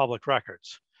bridges in public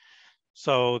records.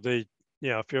 So if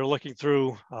you're looking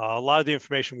through, a lot of the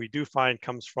information we do find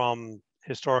comes from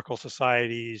historical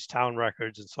societies, town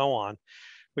records, and so on.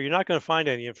 But you're not going to find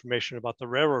any information about the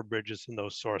railroad bridges in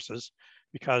those sources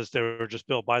because they were just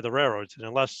built by the railroads. And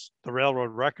unless the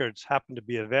railroad records happen to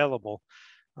be available,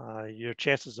 your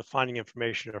chances of finding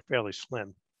information are fairly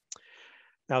slim.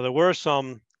 Now, there were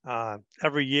some,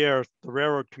 every year, the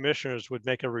railroad commissioners would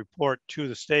make a report to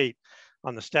the state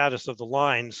on the status of the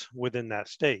lines within that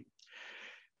state.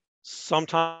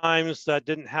 Sometimes that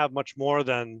didn't have much more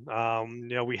than,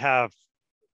 we have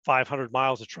 500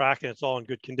 miles of track and it's all in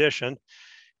good condition.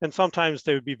 And sometimes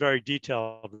they would be very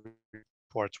detailed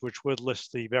reports, which would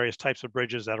list the various types of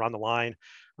bridges that are on the line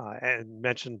and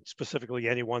mention specifically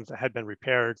any ones that had been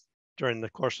repaired during the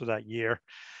course of that year.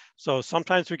 So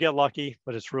sometimes we get lucky,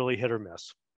 but it's really hit or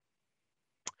miss.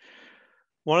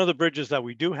 One of the bridges that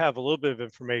we do have a little bit of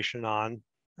information on,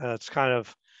 it's kind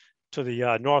of to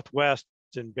the northwest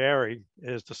in Barre,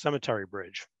 is the Cemetery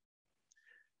Bridge.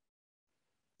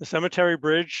 The Cemetery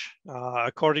Bridge,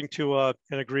 according to an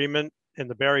agreement in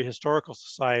the Barre Historical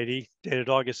Society dated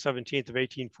August 17th of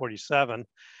 1847,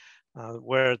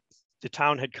 where the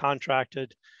town had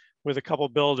contracted with a couple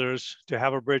builders to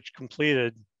have a bridge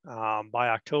completed by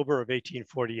October of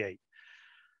 1848.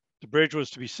 The bridge was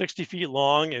to be 60 feet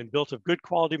long and built of good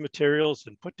quality materials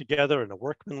and put together in a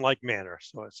workmanlike manner,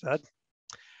 so it said.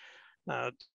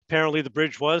 Apparently the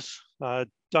bridge was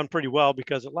done pretty well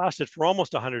because it lasted for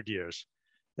almost 100 years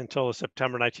until the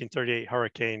September 1938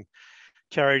 hurricane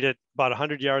carried it about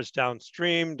 100 yards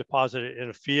downstream, deposited it in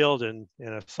a field in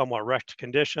a somewhat wrecked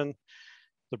condition.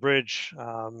 The bridge,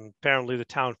 apparently the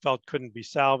town felt couldn't be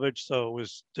salvaged, so it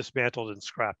was dismantled and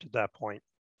scrapped at that point.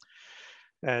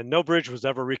 And no bridge was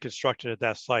ever reconstructed at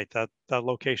that site. That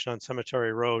location on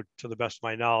Cemetery Road, to the best of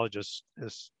my knowledge,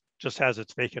 just has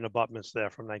its vacant abutments there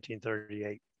from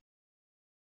 1938.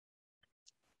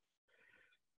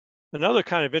 Another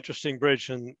kind of interesting bridge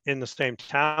in the same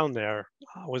town there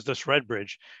was this Red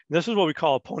Bridge. And this is what we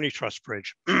call a pony truss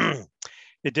bridge.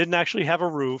 It didn't actually have a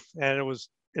roof, and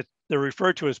they're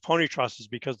referred to as pony trusses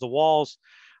because the walls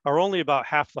are only about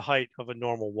half the height of a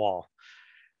normal wall.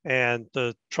 And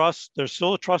the truss, there's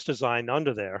still a truss design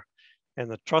under there, and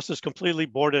the truss is completely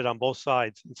boarded on both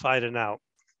sides, inside and out,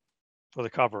 for the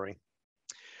covering.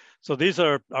 So these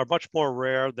are much more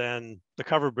rare than the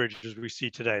covered bridges we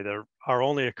see today. There are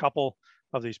only a couple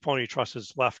of these pony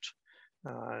trusses left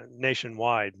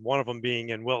nationwide, one of them being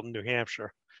in Wilton, New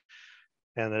Hampshire.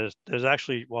 And there's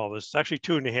actually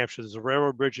two in New Hampshire. There's a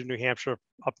railroad bridge in New Hampshire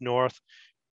up north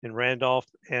in Randolph,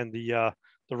 and the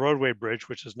roadway bridge,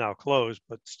 which is now closed,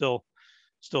 but still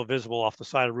visible off the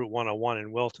side of Route 101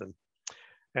 in Wilton.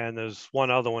 And there's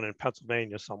one other one in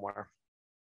Pennsylvania somewhere.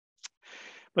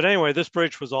 But anyway, this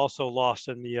bridge was also lost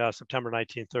in the September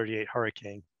 1938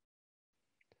 hurricane.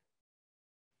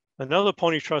 Another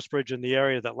pony truss bridge in the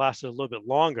area that lasted a little bit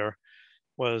longer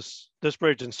was this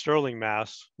bridge in Sterling,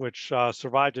 Mass, which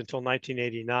survived until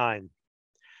 1989.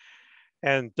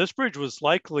 And this bridge was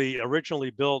likely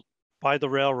originally built by the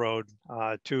railroad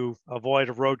to avoid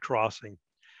a road crossing.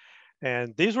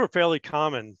 And these were fairly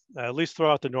common, at least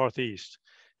throughout the Northeast.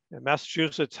 And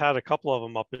Massachusetts had a couple of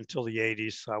them up until the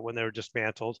 80s when they were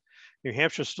dismantled. New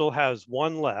Hampshire still has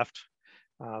one left.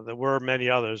 There were many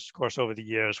others, of course, over the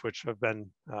years, which have been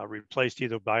replaced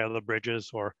either by other bridges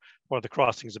or the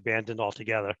crossings abandoned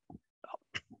altogether.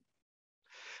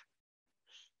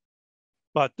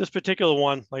 But this particular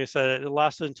one, like I said, it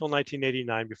lasted until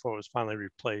 1989 before it was finally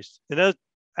replaced. And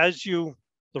as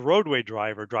the roadway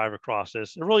driver drive across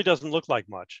this, it really doesn't look like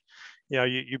much. You know,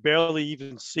 you barely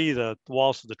even see the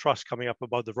walls of the truss coming up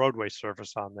above the roadway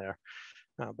surface on there.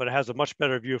 But it has a much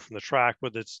better view from the track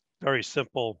with its very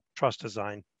simple truss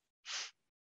design.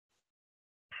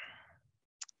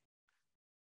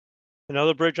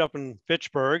 Another bridge up in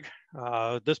Fitchburg.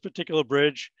 This particular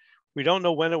bridge, we don't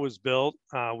know when it was built.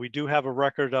 We do have a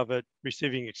record of it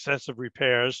receiving extensive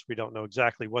repairs. We don't know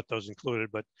exactly what those included,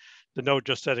 but the note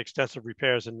just said extensive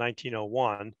repairs in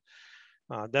 1901.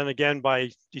 Then again,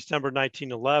 by December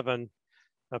 1911,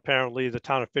 apparently the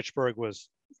town of Fitchburg was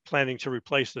planning to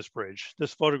replace this bridge.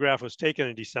 This photograph was taken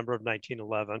in December of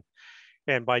 1911.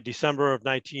 And by December of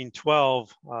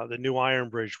 1912, the new iron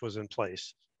bridge was in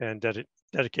place, and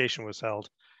dedication was held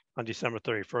on December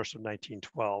 31st of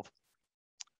 1912.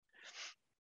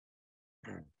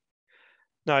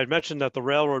 Now, I'd mentioned that the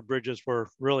railroad bridges were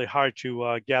really hard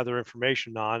to gather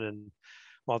information on. And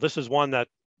well, this is one that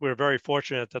we're very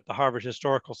fortunate that the Harvard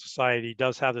Historical Society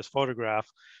does have this photograph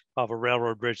of a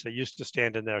railroad bridge that used to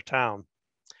stand in their town.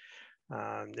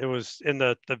 It was in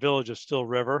the village of Still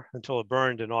River until it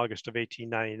burned in August of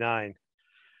 1899.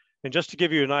 And just to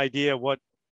give you an idea what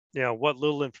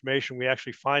little information we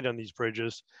actually find on these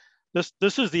bridges,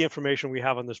 this is the information we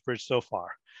have on this bridge so far.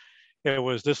 It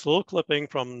was this little clipping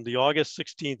from the August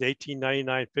 16th,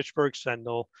 1899 Fitchburg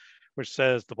Sentinel, which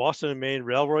says the Boston and Maine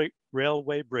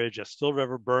Railway Bridge at Still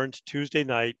River burned Tuesday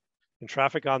night, and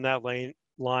traffic on that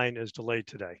line is delayed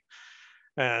today.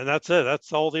 And that's it.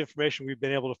 That's all the information we've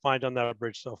been able to find on that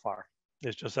bridge so far.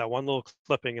 It's just that one little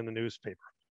clipping in the newspaper.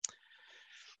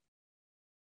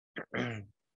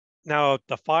 Now,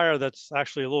 the fire that's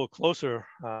actually a little closer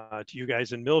to you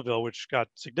guys in Millville, which got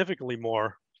significantly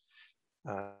more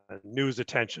news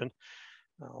attention,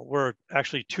 were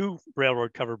actually two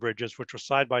railroad covered bridges, which were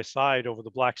side by side over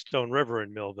the Blackstone River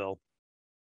in Millville.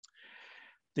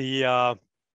 The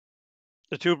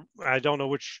two, I don't know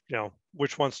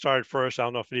which one started first. I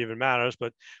don't know if it even matters,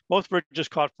 but both bridges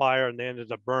caught fire and they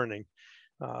ended up burning.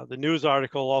 The news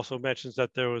article also mentions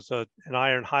that there was an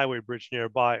iron highway bridge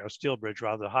nearby, or steel bridge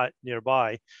rather,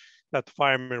 nearby, that the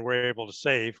firemen were able to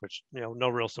save, which, no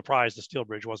real surprise, the steel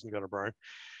bridge wasn't going to burn.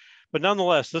 But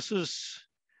nonetheless, this is,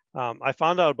 I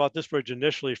found out about this bridge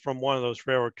initially from one of those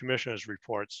railroad commissioners'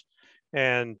 reports.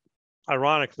 And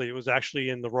ironically, it was actually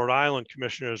in the Rhode Island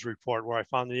commissioner's report where I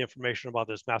found the information about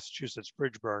this Massachusetts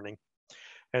bridge burning.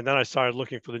 And then I started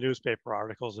looking for the newspaper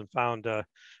articles and found a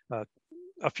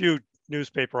few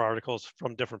newspaper articles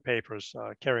from different papers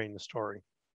carrying the story.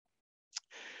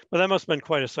 But that must have been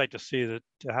quite a sight to see, that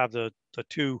to have the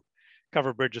two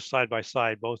covered bridges side by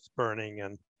side, both burning.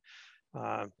 And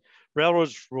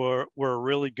railroads were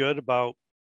really good about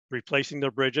replacing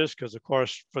their bridges because, of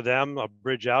course, for them, a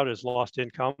bridge out is lost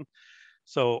income.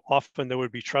 So often there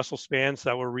would be trestle spans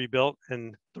that were rebuilt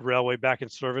and the railway back in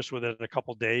service within a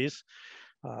couple of days,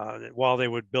 while they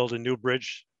would build a new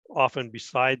bridge, often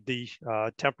beside the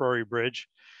temporary bridge.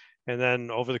 And then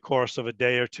over the course of a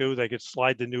day or two, they could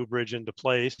slide the new bridge into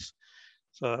place.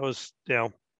 So that was,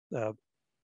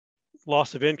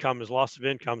 loss of income is loss of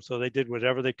income. So they did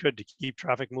whatever they could to keep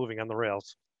traffic moving on the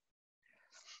rails.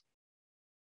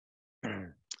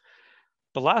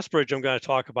 The last bridge I'm going to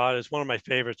talk about is one of my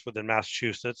favorites within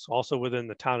Massachusetts, also within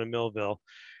the town of Millville.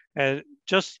 And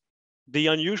just the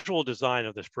unusual design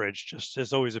of this bridge just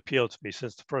has always appealed to me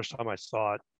since the first time I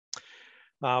saw it.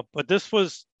 But this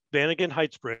was Bannigan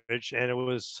Heights Bridge, and it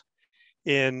was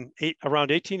around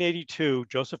 1882,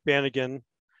 Joseph Bannigan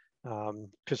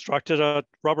constructed a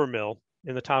rubber mill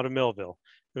in the town of Millville.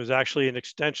 It was actually an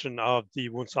extension of the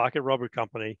Woonsocket Rubber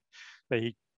Company.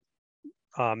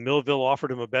 Millville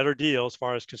offered him a better deal as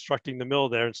far as constructing the mill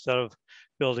there instead of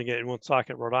building it in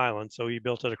Woonsocket, Rhode Island. So he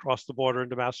built it across the border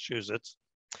into Massachusetts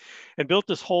and built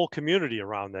this whole community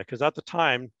around there. Because at the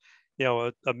time,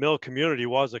 a mill community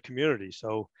was a community.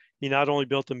 So he not only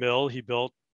built the mill, he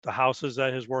built the houses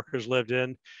that his workers lived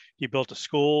in. He built a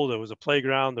school, there was a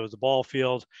playground, there was a ball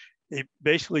field.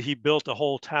 Basically, he built a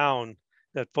whole town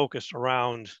that focused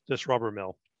around this rubber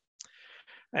mill.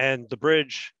 And the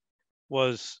bridge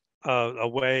was a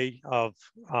way of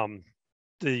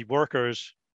the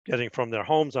workers getting from their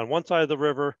homes on one side of the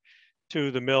river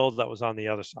to the mill that was on the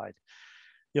other side.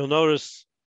 You'll notice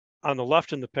on the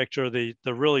left in the picture, the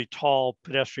really tall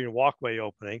pedestrian walkway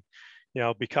opening,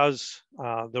 because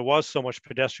there was so much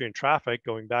pedestrian traffic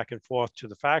going back and forth to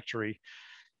the factory,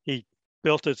 he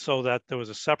built it so that there was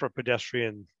a separate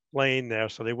pedestrian lane there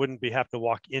so they wouldn't have to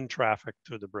walk in traffic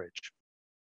through the bridge.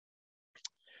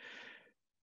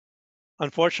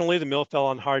 Unfortunately, the mill fell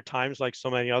on hard times like so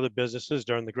many other businesses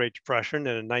during the Great Depression,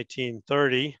 and in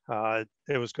 1930,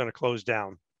 it was going to close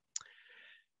down.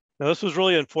 Now, this was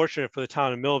really unfortunate for the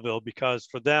town of Millville because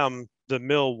for them, the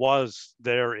mill was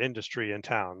their industry in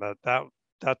town.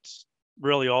 That's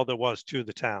really all there was to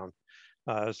the town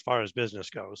as far as business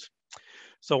goes.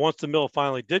 So once the mill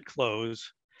finally did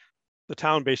close, the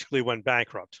town basically went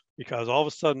bankrupt because all of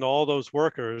a sudden, all those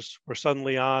workers were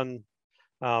suddenly on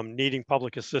needing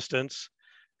public assistance,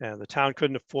 and the town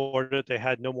couldn't afford it. They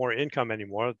had no more income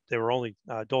anymore. They were only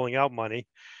doling out money.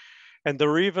 And there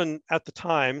were even at the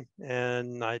time,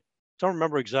 and I don't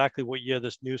remember exactly what year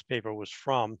this newspaper was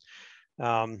from,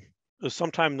 it was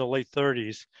sometime in the late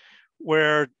 30s,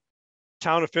 where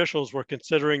town officials were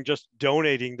considering just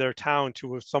donating their town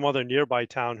to some other nearby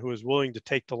town who was willing to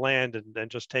take the land and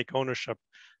just take ownership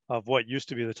of what used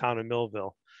to be the town of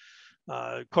Millville.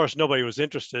 Of course, nobody was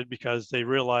interested because they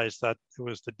realized that it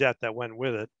was the debt that went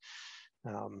with it.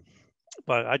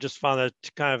 But I just found that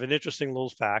kind of an interesting little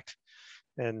fact.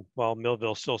 And well,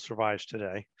 Millville still survives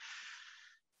today.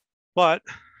 But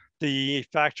the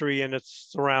factory and its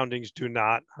surroundings do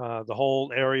not. The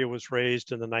whole area was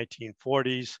razed in the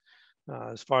 1940s.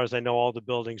 As far as I know, all the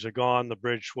buildings are gone. The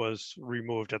bridge was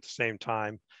removed at the same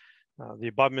time. The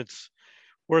abutments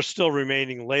were still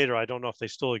remaining later. I don't know if they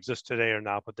still exist today or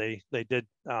not, but they did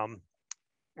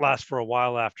last for a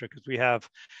while after, because we have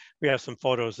some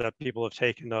photos that people have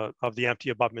taken of the empty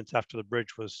abutments after the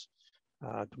bridge was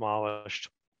demolished.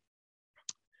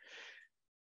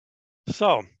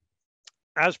 So,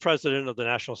 as president of the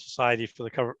National Society for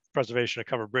the Preservation of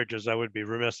Covered Bridges, I would be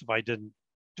remiss if I didn't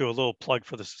do a little plug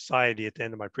for the society at the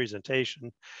end of my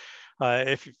presentation.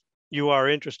 If you are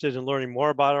interested in learning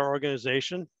more about our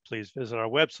organization, please visit our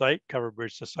website,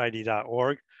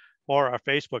 coveredbridgesociety.org, or our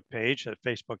Facebook page at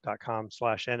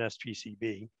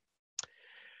facebook.com/NSPCB.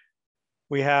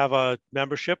 We have a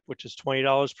membership, which is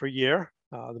 $20 per year.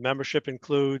 The membership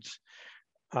includes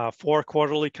 4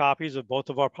 quarterly copies of both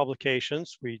of our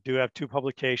publications. We do have 2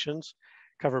 publications.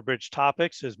 Covered Bridge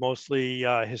Topics is mostly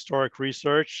historic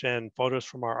research and photos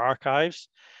from our archives.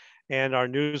 And our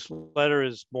newsletter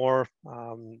is more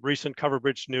recent Covered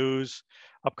Bridge news,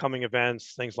 upcoming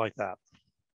events, things like that.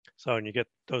 So, and you get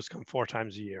those come 4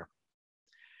 times a year.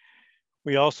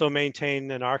 We also maintain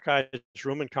an archives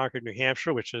room in Concord, New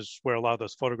Hampshire, which is where a lot of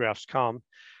those photographs come.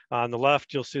 On the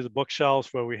left, you'll see the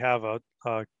bookshelves where we have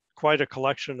quite a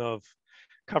collection of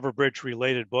Covered Bridge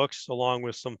related books, along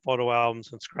with some photo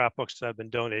albums and scrapbooks that have been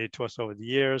donated to us over the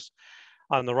years.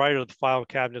 On the right are the file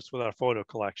cabinets with our photo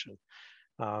collection.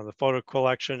 The photo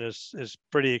collection is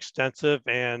pretty extensive,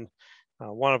 and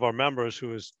one of our members,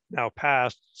 who is now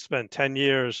passed, spent 10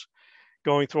 years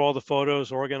going through all the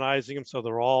photos, organizing them so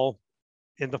they're all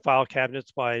in the file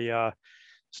cabinets by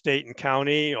state and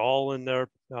county, all in their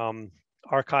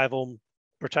archival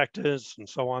protectors and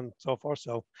so on and so forth.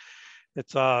 So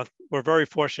it's we're very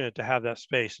fortunate to have that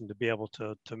space and to be able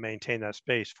to maintain that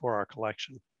space for our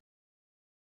collection.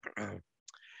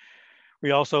 We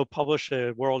also publish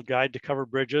a World Guide to Covered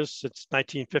Bridges. Since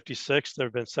 1956, there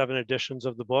have been 7 editions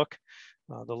of the book,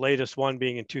 the latest one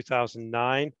being in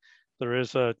 2009. There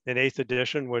is an 8th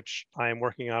edition, which I am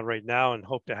working on right now and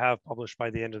hope to have published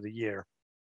by the end of the year.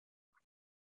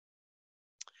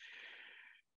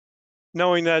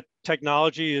 Knowing that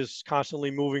technology is constantly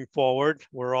moving forward,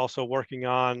 we're also working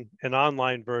on an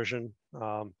online version,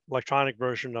 electronic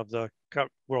version of the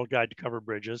World Guide to Covered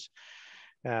Bridges,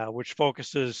 which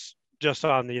focuses just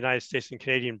on the United States and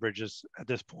Canadian bridges at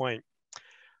this point.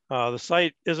 The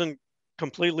site isn't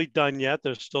completely done yet.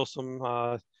 There's still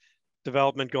some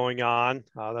development going on.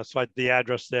 That's why the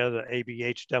address there, the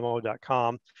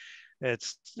abhdemo.com.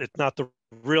 It's not the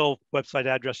real website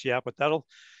address yet, but that'll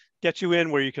get you in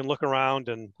where you can look around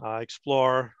and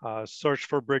explore, search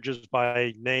for bridges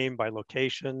by name, by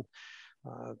location.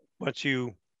 Once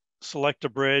you select a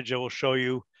bridge, it will show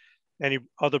you any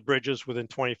other bridges within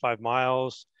 25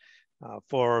 miles.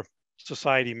 For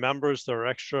society members, there are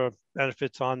extra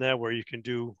benefits on there where you can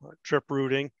do trip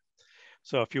routing.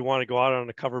 So if you want to go out on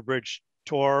a covered bridge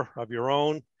tour of your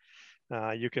own,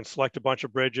 you can select a bunch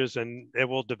of bridges and it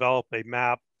will develop a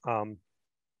map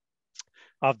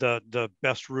of the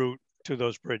best route to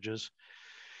those bridges.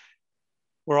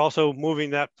 We're also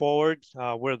moving that forward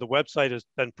where the website has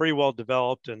been pretty well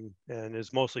developed and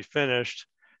is mostly finished.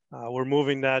 We're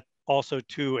moving that also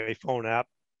to a phone app,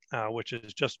 which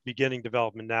is just beginning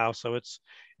development now. So it's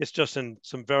just in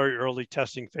some very early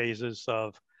testing phases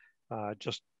of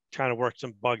just trying to work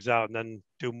some bugs out and then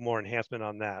do more enhancement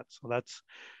on that. So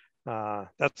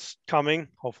that's coming.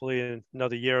 Hopefully in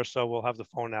another year or so, we'll have the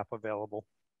phone app available.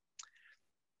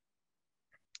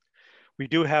 We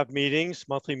do have meetings,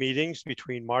 monthly meetings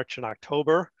between March and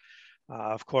October.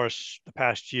 Of course, the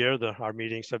past year, our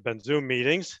meetings have been Zoom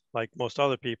meetings, like most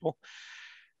other people.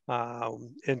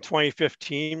 In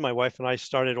 2015, my wife and I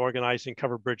started organizing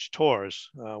covered bridge tours.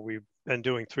 We've been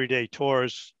doing 3-day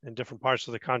tours in different parts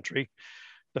of the country.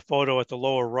 The photo at the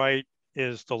lower right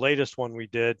is the latest one we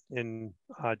did in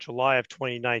July of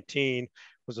 2019,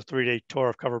 was a 3-day tour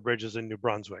of covered bridges in New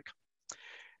Brunswick.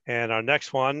 And our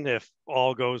next one, if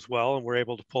all goes well and we're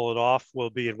able to pull it off, will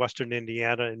be in Western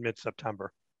Indiana in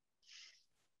mid-September.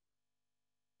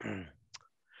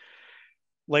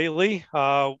 Lately,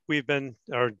 in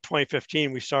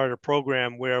 2015, we started a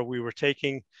program where we were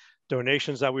taking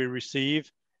donations that we receive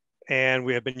and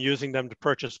we have been using them to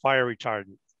purchase fire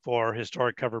retardant for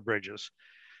historic covered bridges.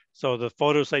 So the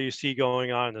photos that you see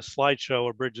going on in the slideshow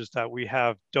are bridges that we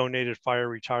have donated fire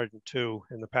retardant to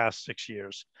in the past 6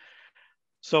 years.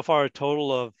 So far, a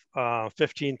total of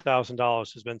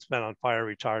 $15,000 has been spent on fire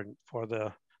retardant for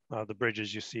the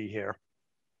bridges you see here.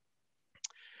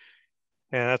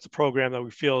 And that's a program that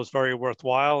we feel is very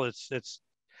worthwhile. It's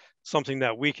something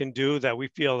that we can do that we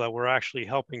feel that we're actually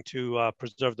helping to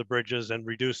preserve the bridges and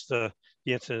reduce the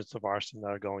incidents of arson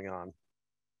that are going on.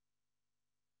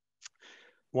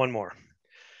 One more.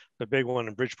 the big one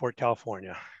in Bridgeport,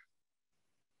 California.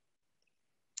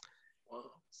 Wow.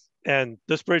 And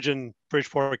this bridge in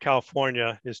Bridgeport,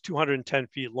 California is 210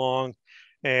 feet long,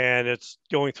 and it's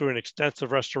going through an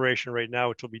extensive restoration right now,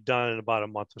 which will be done in about a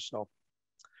month or so.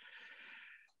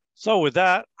 So with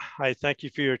that, I thank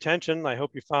you for your attention. I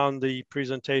hope you found the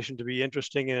presentation to be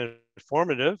interesting and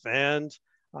informative, and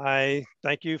I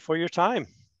thank you for your time.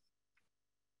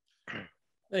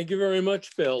 Thank you very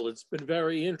much, Bill. It's been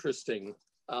very interesting.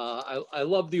 I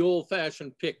love the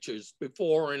old-fashioned pictures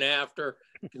before and after.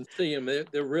 You can see them;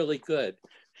 they're really good.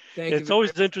 Thank you.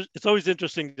 It's always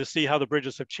interesting to see how the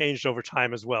bridges have changed over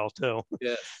time as well, too.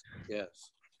 Yes,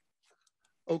 yes.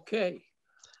 Okay.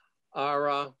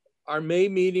 Our May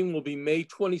meeting will be May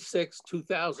 26,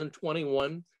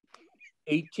 2021,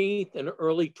 18th and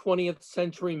Early 20th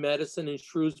Century Medicine in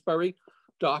Shrewsbury,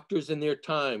 Doctors in Their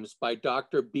Times by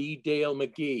Dr. B. Dale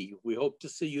McGee. We hope to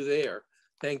see you there.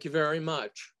 Thank you very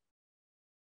much.